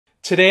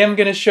Today I'm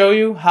going to show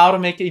you how to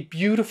make a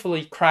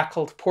beautifully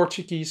crackled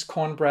Portuguese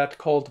cornbread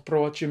called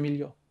Broa de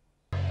Milho.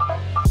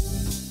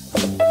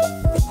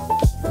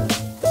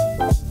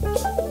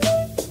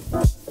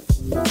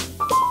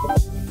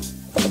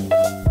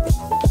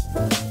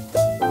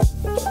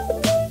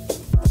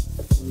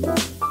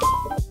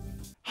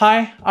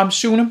 Hi, I'm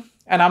Sune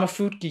and I'm a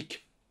food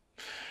geek.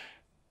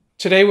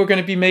 Today we're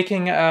going to be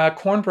making a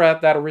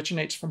cornbread that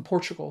originates from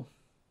Portugal.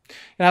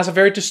 It has a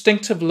very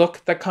distinctive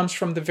look that comes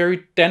from the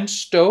very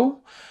dense dough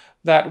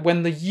that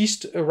when the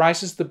yeast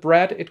rises the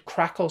bread, it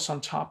crackles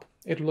on top.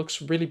 It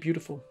looks really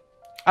beautiful.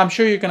 I'm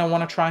sure you're going to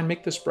want to try and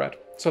make this bread.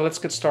 So let's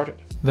get started.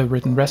 The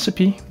written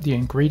recipe, the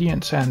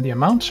ingredients and the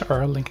amounts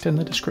are linked in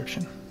the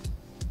description.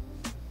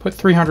 Put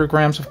 300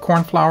 grams of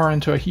corn flour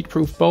into a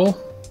heat-proof bowl.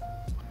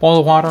 Boil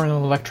the water in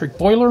an electric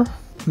boiler.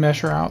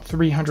 Measure out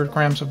 300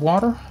 grams of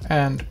water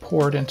and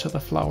pour it into the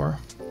flour.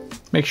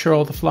 Make sure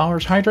all the flour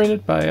is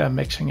hydrated by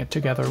mixing it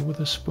together with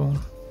a spoon.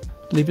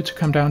 Leave it to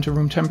come down to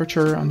room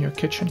temperature on your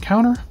kitchen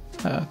counter.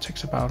 It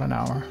takes about an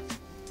hour.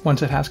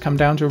 Once it has come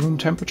down to room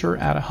temperature,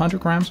 add 100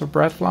 grams of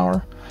bread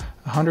flour,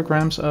 100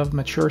 grams of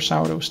mature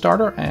sourdough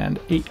starter, and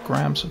 8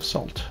 grams of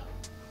salt.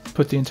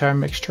 Put the entire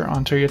mixture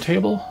onto your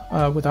table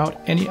without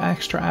any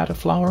extra added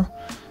flour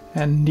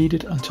and knead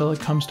it until it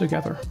comes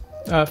together.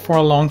 For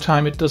a long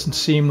time it doesn't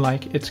seem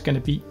like it's going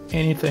to be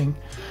anything,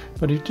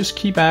 but you just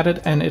keep at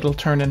it and it'll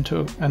turn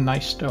into a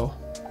nice dough.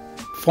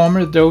 Form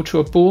the dough to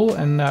a ball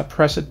and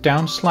press it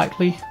down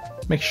slightly.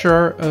 Make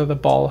sure the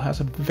ball has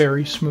a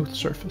very smooth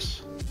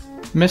surface.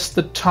 Mist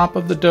the top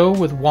of the dough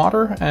with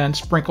water and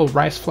sprinkle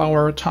rice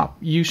flour atop.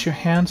 Use your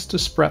hands to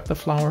spread the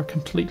flour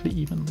completely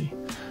evenly.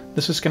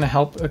 This is going to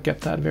help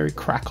get that very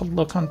crackled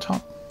look on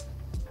top.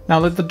 Now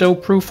let the dough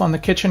proof on the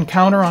kitchen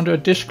counter under a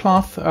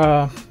dishcloth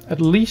at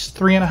least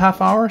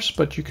 3.5 hours,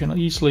 but you can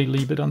easily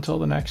leave it until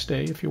the next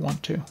day if you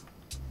want to.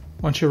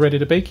 Once you're ready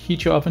to bake,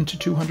 heat your oven to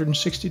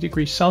 260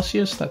 degrees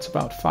Celsius, that's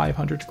about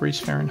 500 degrees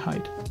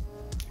Fahrenheit.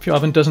 If your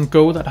oven doesn't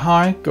go that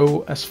high,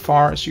 go as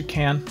far as you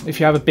can. If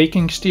you have a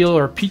baking steel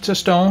or a pizza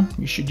stone,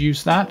 you should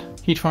use that.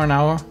 Heat for an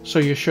hour so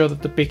you're sure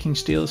that the baking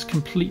steel is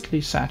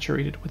completely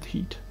saturated with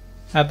heat.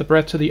 Add the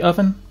bread to the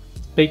oven,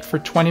 bake for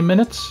 20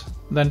 minutes.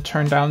 Then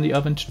turn down the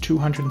oven to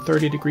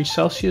 230 degrees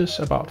Celsius,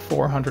 about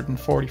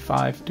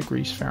 445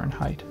 degrees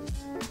Fahrenheit.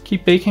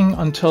 Keep baking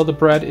until the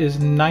bread is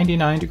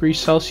 99 degrees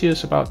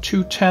Celsius, about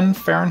 210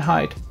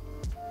 Fahrenheit.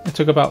 It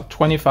took about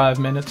 25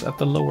 minutes at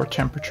the lower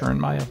temperature in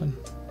my oven.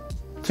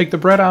 Take the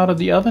bread out of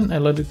the oven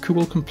and let it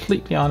cool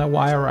completely on a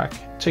wire rack.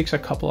 It takes a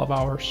couple of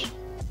hours.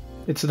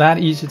 It's that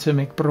easy to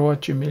make Broa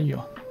de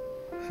Milho.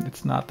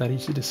 It's not that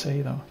easy to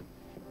say though.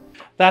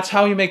 That's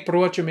how you make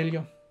Broa de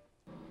Milho.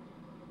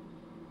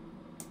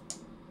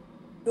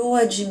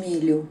 Broa de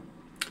Milho.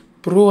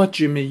 Broa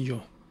de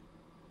Milho.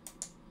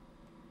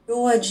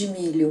 Broa de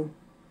Milho.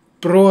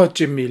 Broa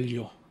de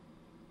Milho.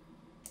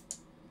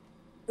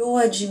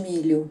 Broa de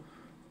Milho.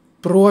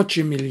 Broa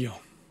de Milho.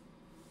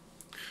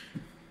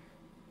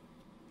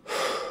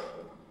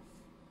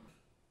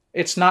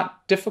 It's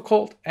not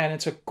difficult and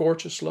it's a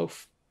gorgeous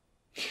loaf.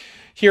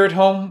 Here at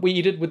home we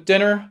eat it with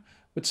dinner,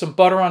 with some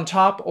butter on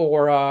top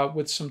or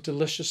with some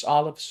delicious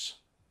olives.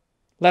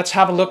 Let's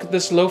have a look at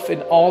this loaf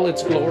in all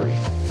its glory.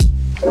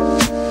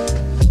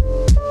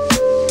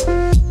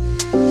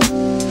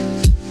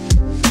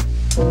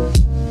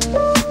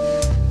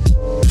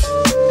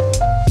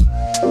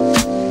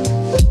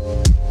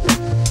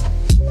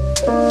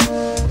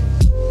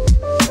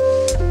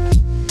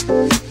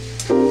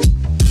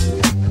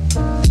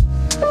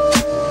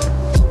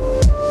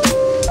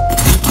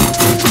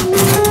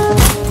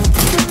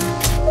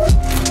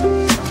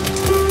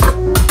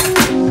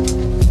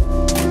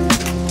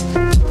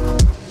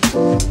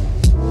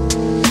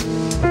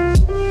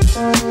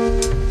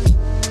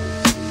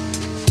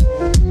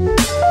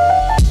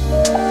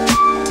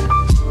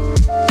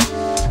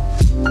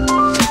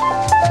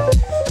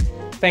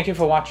 Thank you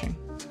for watching.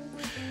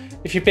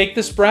 If you bake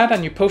this bread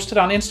and you post it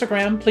on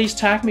Instagram, please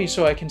tag me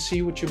so I can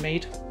see what you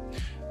made.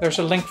 There's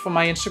a link for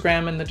my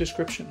Instagram in the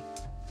description.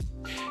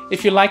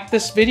 If you liked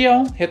this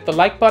video, hit the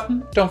like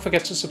button. Don't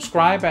forget to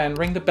subscribe and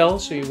ring the bell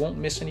so you won't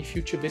miss any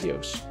future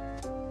videos.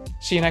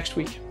 See you next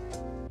week.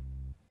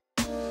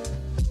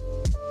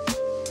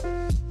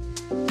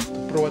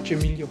 Broa de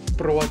Milho,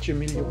 Broa de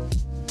Milho,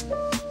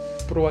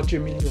 Broa de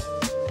Milho,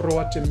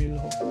 Broa de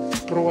Milho,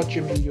 Broa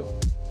de Milho,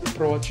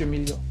 Broa de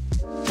Milho.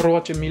 Broa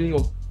de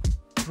Milho,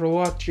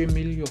 Broa de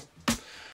Milho.